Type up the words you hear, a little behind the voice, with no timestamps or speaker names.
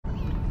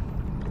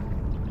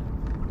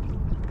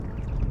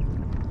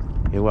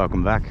Yeah,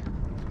 welcome back.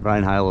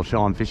 Rain, hail or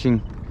shine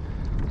fishing.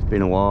 It's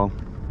been a while.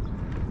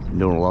 Been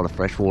doing a lot of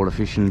freshwater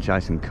fishing,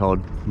 chasing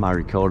cod,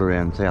 Murray cod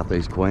around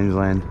southeast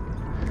Queensland.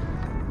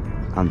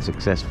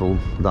 Unsuccessful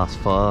thus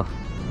far,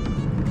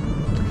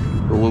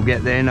 but we'll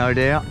get there no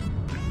doubt.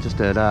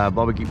 Just at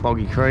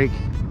Boggy Creek.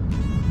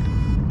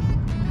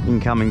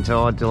 Incoming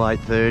tide till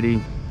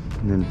 8:30,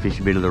 and then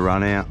fish a bit of the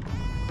run out.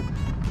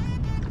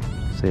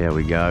 See how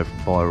we go.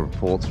 By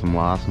reports from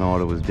last night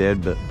it was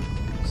dead, but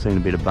seen a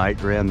bit of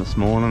bait around this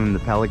morning and the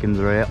pelicans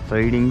are out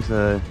feeding,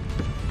 so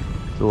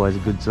it's always a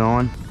good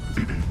sign.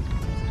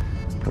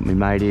 Got me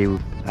mate here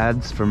with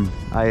ads from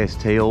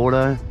AST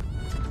Auto.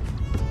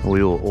 All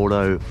your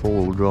auto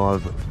four-wheel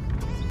drive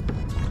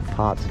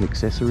parts and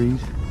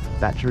accessories,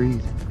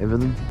 batteries,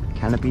 everything,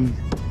 canopies.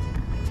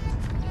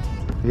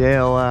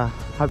 Yeah, I'll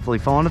hopefully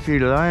find a few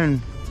today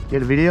and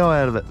get a video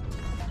out of it.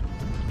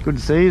 Good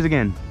to see you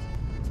again.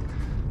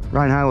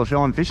 Rain, hail or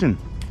shine fishing.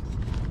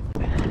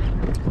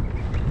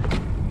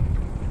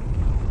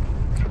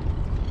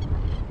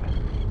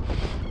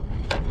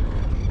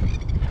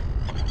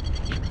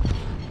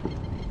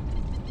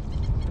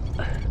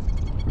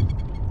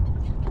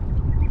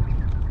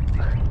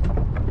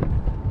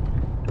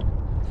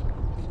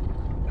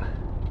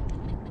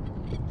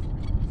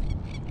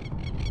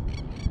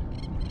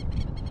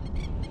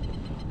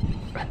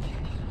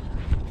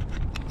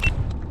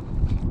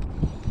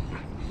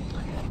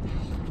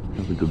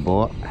 That's a good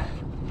bite.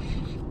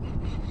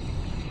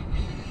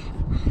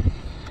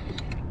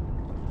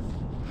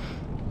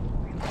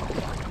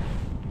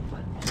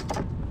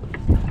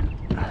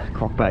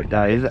 Crockbait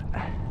day, is it?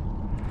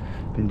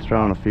 Been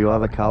throwing a few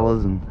other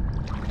colours and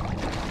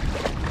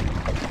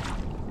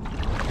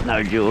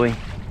no joy.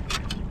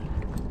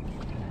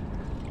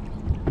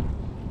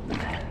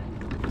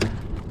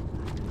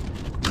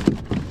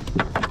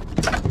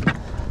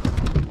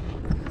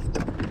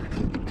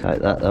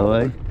 Take that though,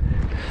 eh?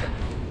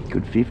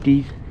 Good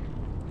 50s.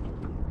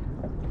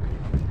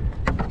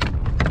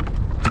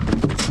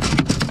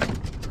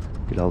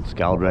 Good old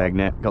skull drag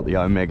net. Got the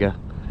Omega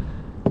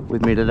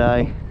with me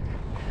today.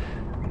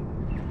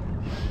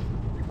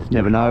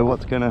 Never know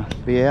what's gonna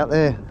be out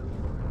there.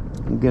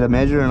 We'll get a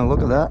measure and a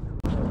look at that.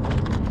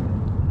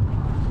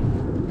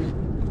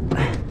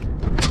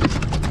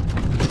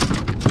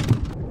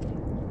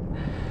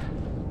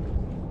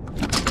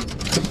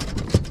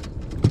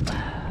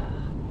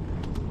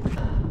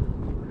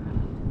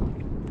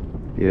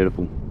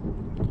 Beautiful.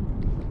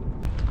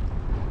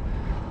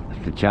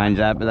 Have to change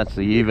that, but that's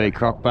the UV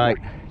crockbait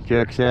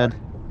jerk shad.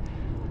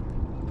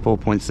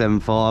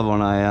 4.75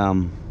 on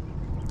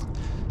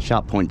a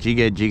sharp point jig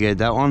head,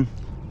 that one.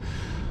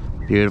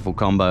 Beautiful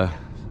combo.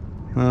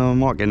 I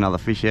might get another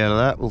fish out of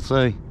that, we'll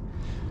see.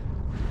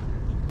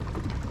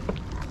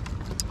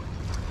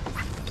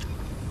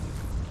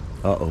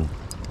 Uh-oh.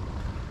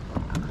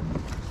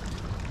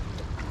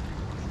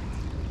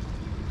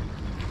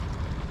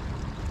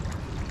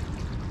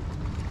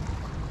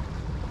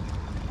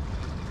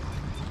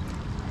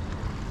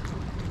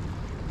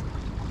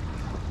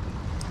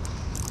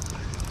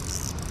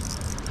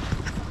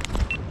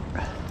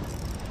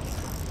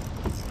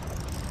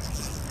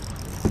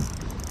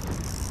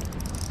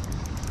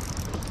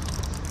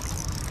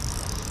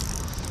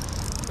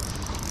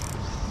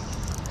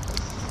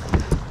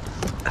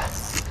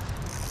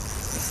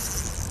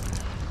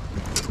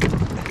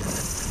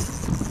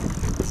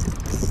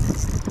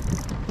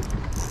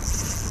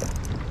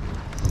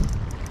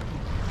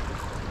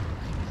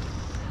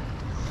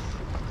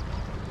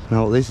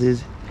 Know what this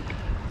is?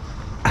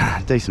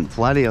 Decent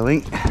flatty, I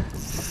think.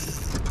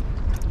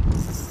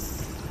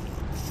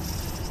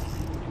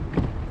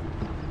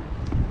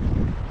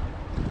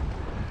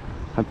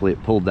 Hopefully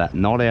it pulled that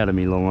knot out of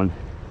me line.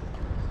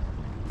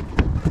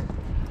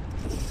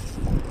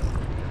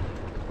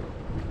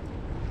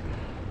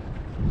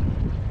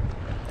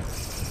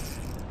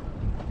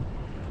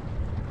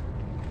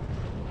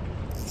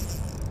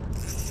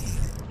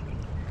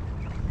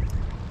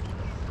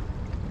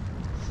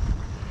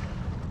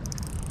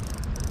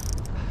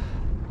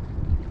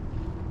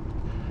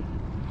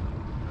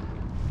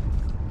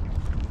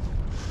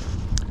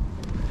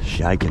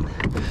 Shaking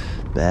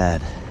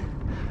bad.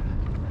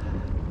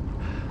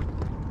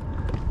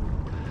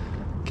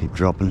 Keep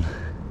dropping.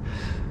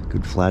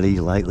 Good flatty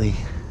lately.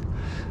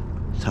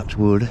 Touch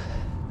wood.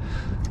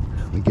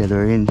 We get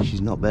her in, she's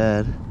not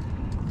bad.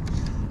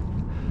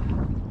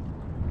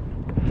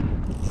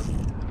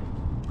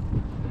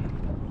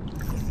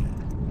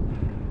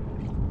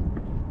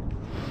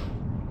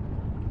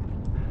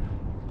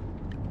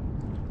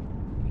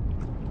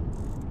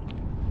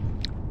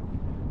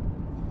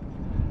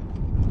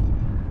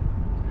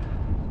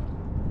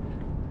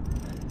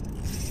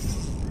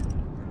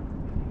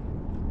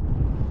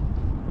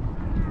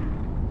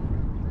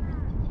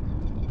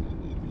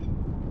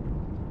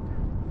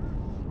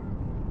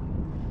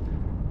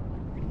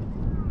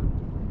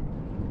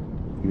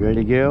 You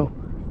ready to go?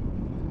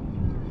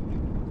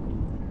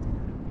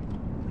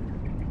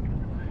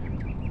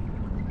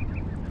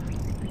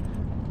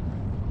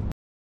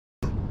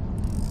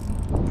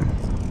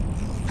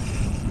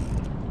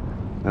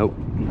 Nope.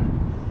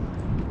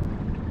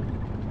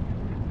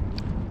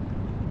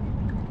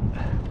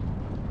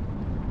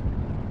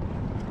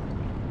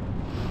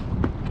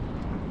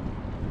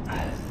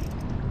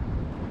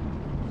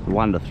 It's a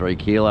 1 to 3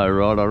 kilo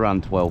rod. I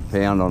run 12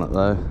 pound on it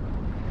though.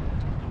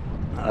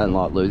 I don't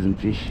like losing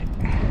fish.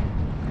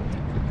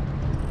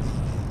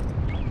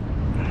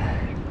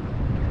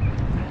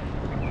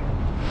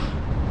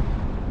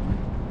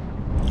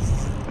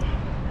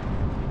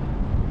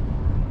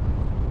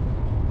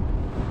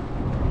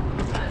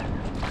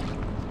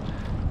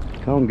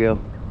 Come on, girl.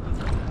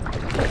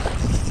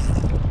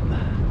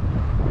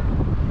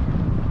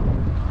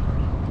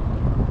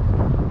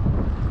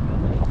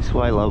 This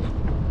way, love.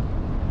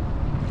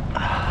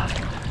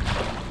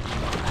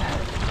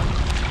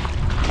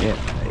 Yeah,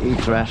 you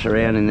thrash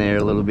around in there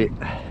a little bit.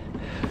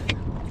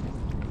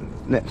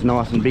 That's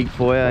nice and big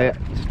for you.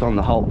 Just on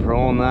the whole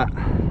prawn, that.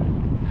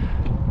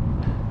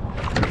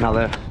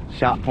 Another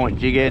sharp point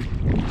jig head.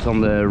 It's on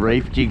the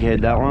reef jig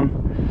head, that one.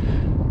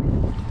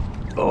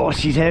 Oh,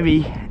 she's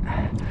heavy.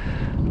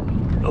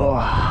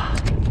 Oh.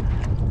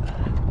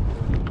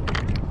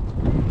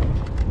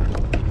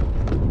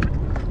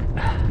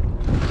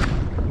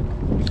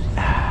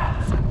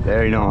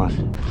 Very nice.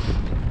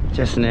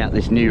 Testing out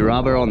this new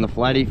rubber on the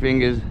flatty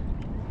fingers.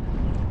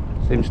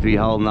 Seems to be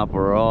holding up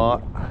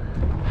alright.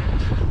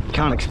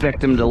 Can't expect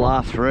them to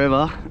last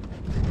forever,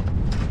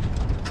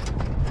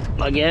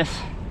 I guess.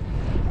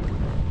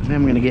 And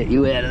I'm gonna get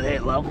you out of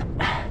there, love,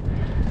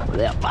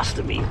 without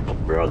busting me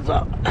rods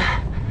up.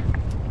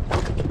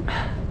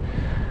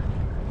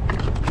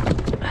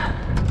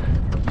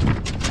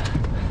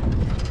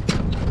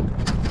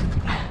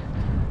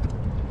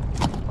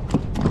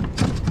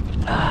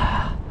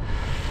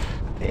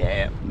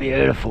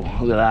 Beautiful,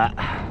 look at that.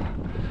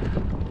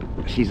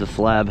 She's a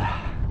slab.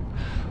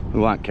 We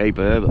won't keep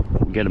her, but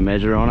we'll get a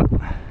measure on it.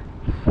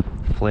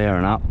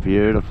 Flaring up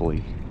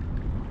beautifully.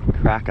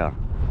 Cracker.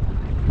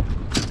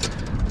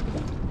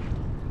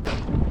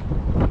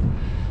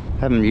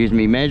 Haven't used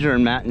me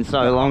measuring mat in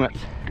so long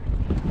it's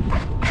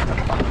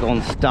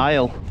gone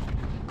stale.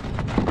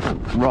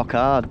 Rock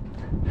hard.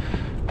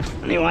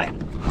 Anyway,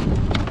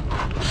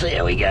 see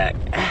how we go.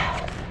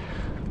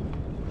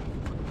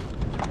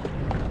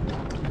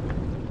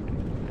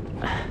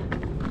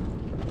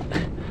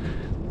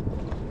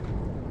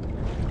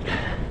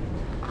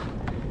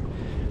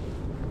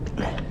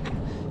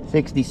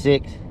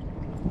 $66.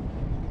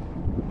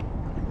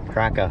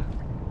 Cracker.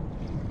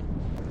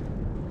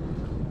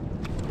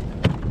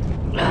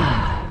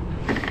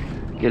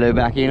 Get her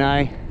back in,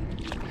 eh?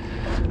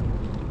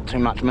 Too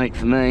much meat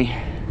for me.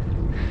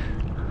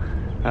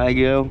 Hey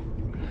girl.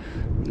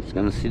 I'm just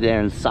gonna sit there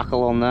and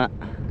suckle on that.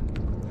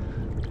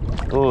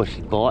 Oh,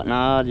 she's biting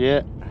hard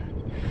yet.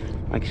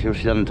 Make sure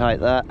she doesn't take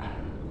that.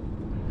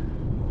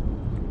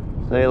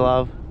 See you,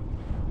 love.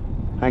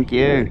 Thank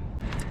you.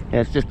 Yeah,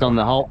 it's just on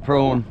the Holt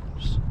prawn.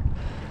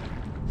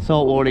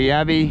 Saltwater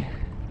yabby.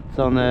 It's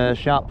on the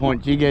sharp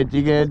point jig head.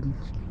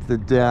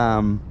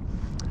 The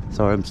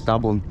sorry, I'm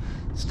stuttering.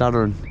 It's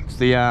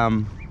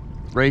the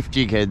reef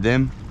jig head,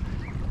 them.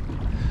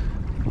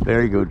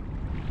 Very good.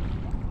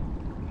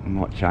 I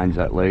might change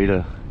that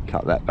leader,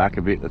 cut that back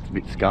a bit. That's a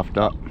bit scuffed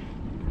up.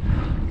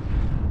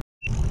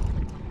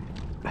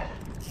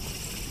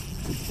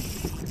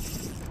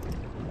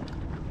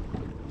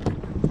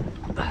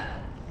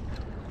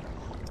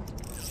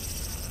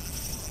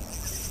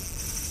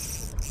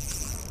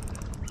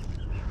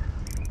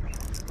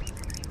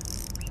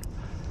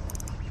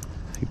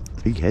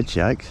 Big head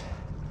shakes.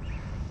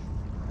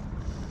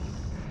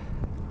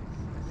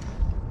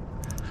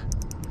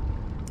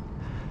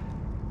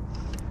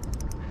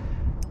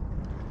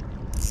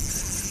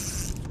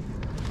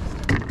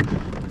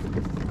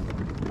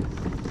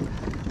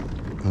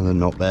 Another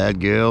not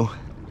bad girl.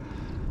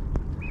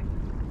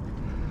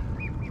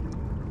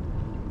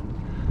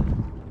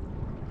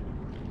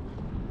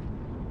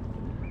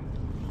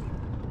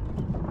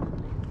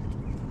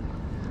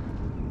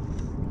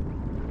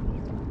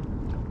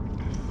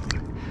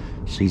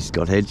 She's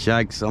got head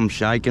shakes, I'm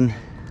shaking.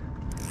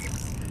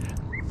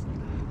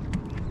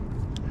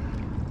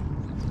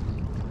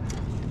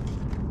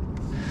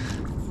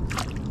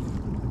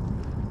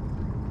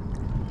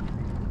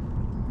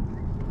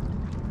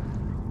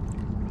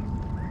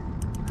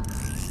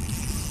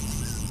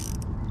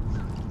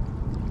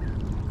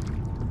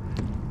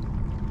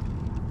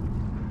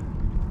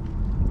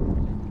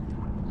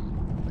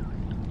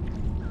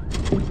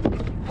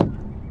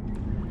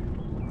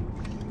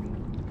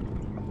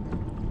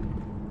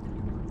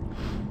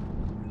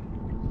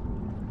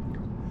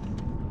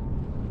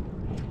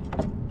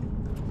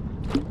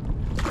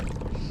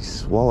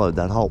 Swallowed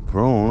that whole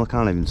prawn, I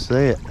can't even see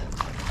it.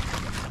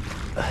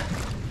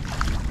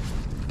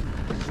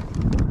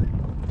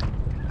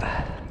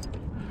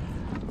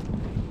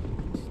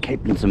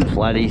 Keeping some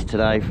flatties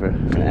today for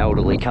an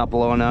elderly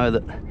couple I know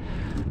that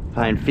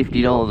paying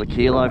 $50 a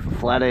kilo for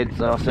flathead,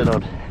 so I said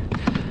I'd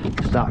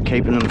start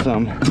keeping them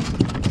some.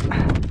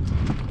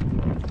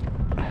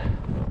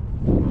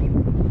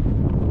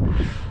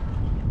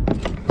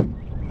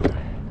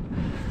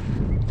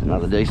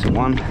 another decent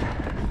one.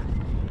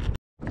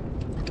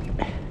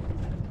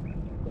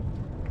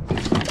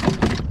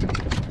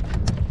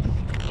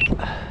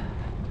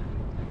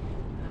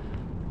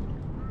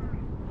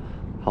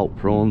 Whole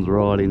prawns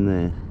right in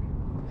there.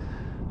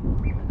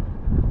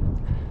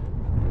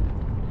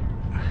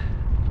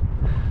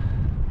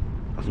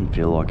 Doesn't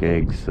feel like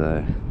eggs,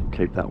 so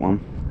keep that one.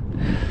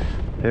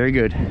 Very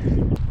good.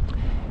 You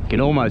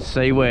can almost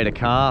see where to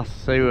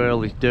cast, see where all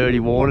this dirty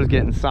water's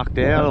getting sucked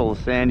out, all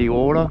the sandy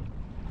water.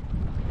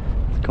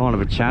 It's kind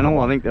of a channel,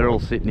 I think they're all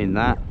sitting in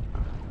that.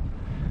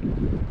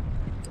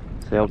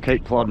 So I'll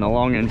keep plodding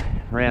along and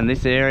around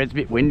this area. It's a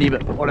bit windy,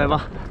 but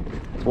whatever,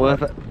 it's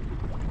worth it.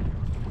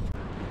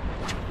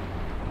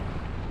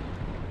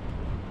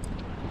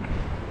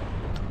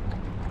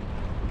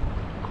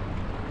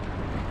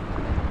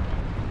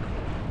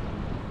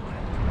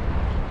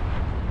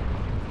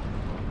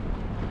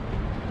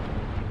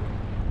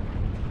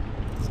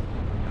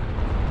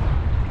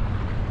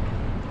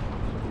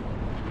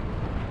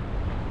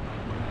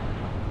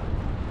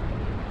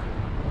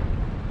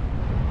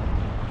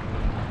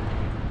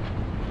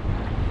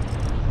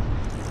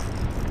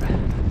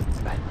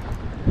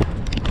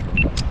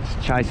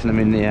 Chasing them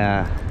in the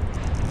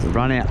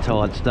run out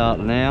tide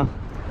starting now.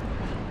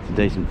 It's a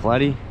decent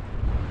flatty.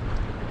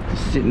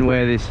 Just sitting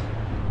where this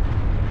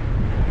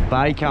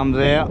bay comes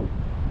out.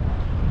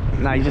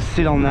 And they just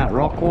sit on that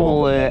rock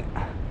wall there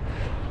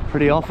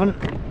pretty often.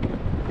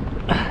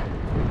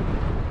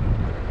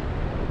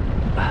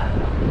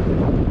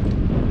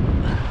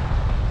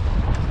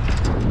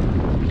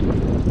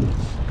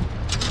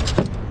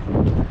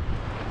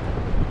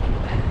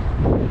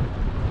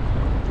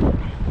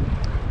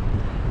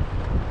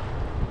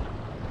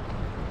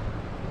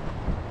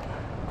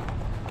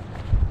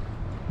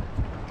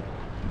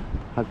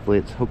 Hopefully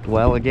it's hooked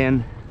well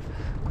again.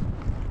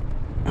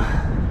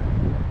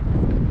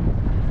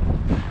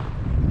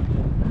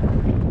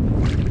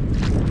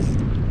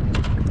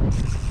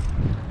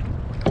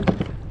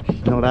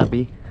 She's not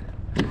happy.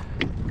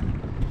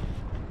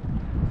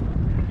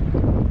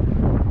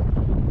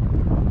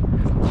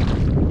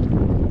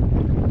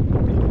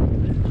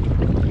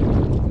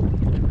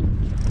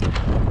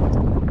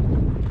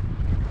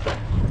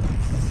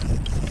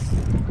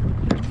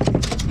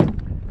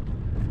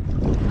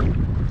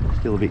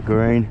 Still a bit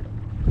green.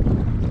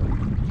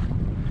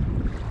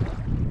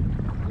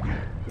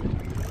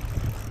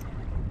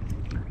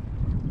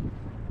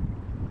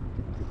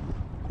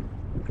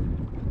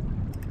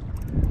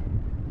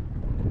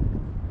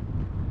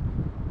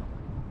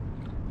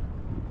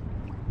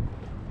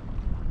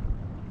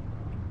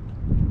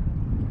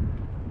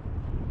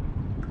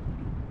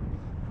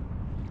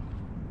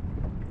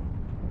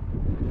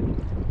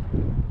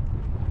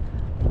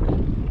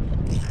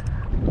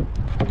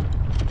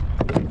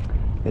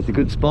 It's a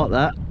good spot,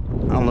 that,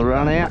 on the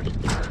run out.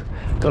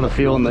 Got a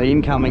few on the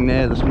incoming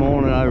there this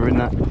morning over in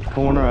that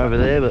corner over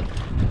there, but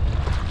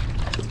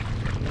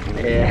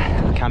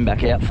yeah, come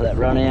back out for that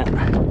run out.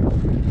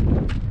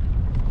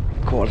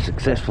 Quite a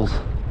successful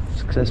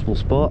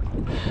spot.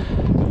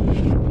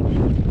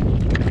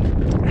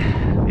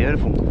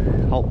 Beautiful.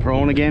 Whole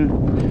prawn again.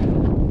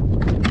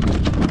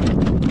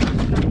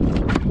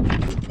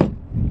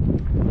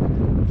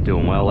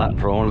 Doing well, that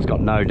prawn has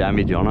got no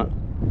damage on it.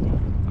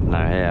 Don't know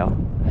how.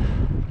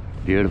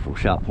 Beautiful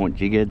sharp point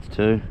jig heads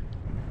too.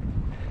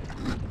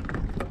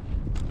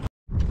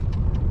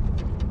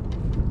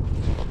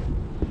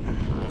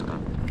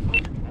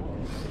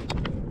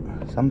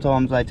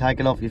 Sometimes they take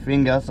it off your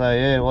finger, so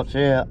yeah, watch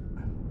out.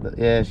 But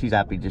yeah, she's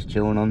happy just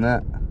chilling on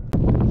that.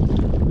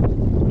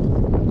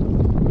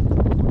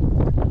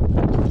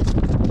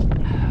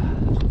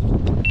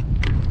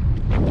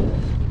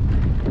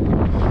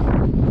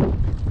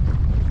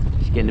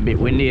 It's getting a bit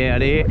windy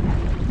out here.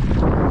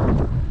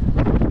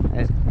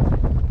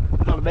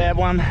 Not a bad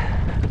one. I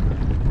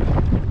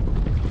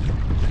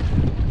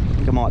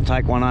think I might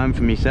take one home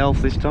for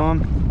myself this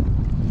time.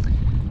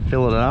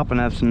 Fill it up and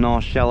have some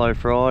nice shallow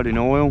fried in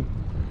oil.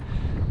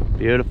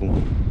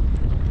 Beautiful.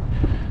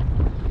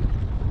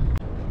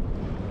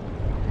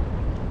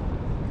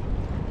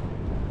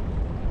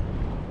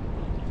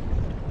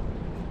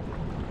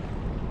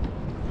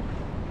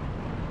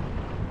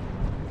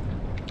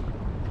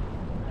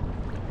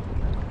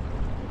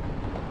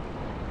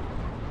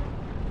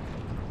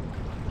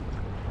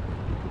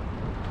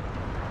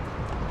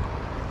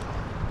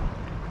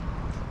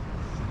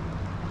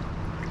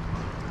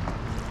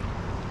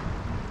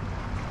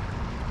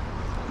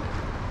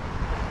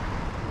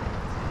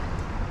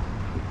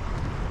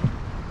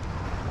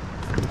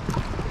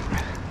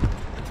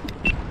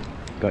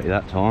 Got you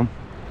that time.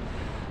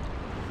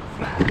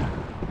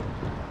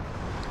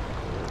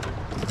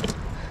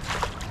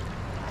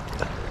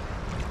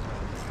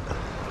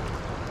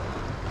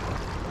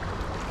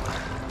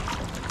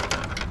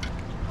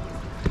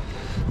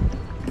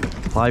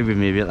 Played with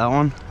me a bit, that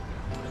one.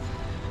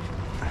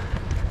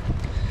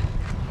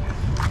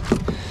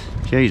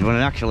 Geez, when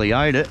it actually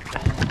ate it,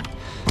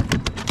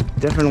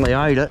 definitely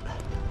ate it.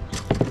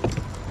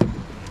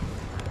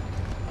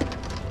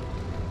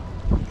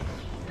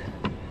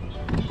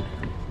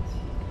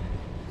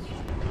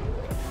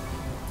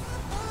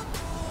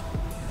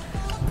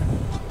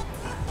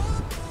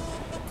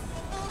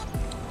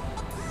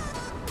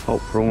 Oh,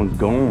 prawn's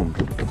gone.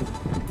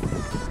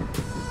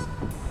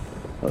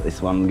 Let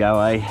this one go,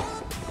 eh?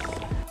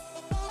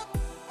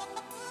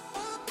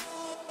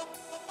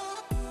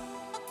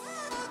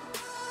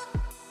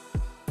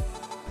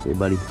 See,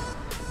 buddy,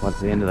 that's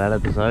the end of that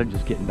episode.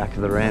 Just getting back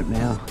to the ramp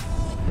now.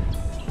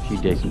 A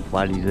few decent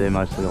flatties there,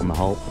 mostly on the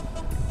Holt.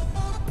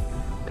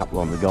 A couple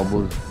on the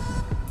gobblers.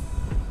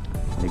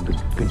 Yeah,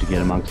 good to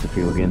get amongst a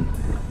few again.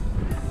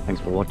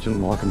 Thanks for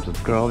watching. Like and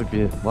subscribe if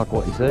you like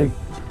what you see.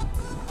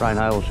 Rain,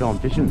 hail, shine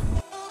fishing.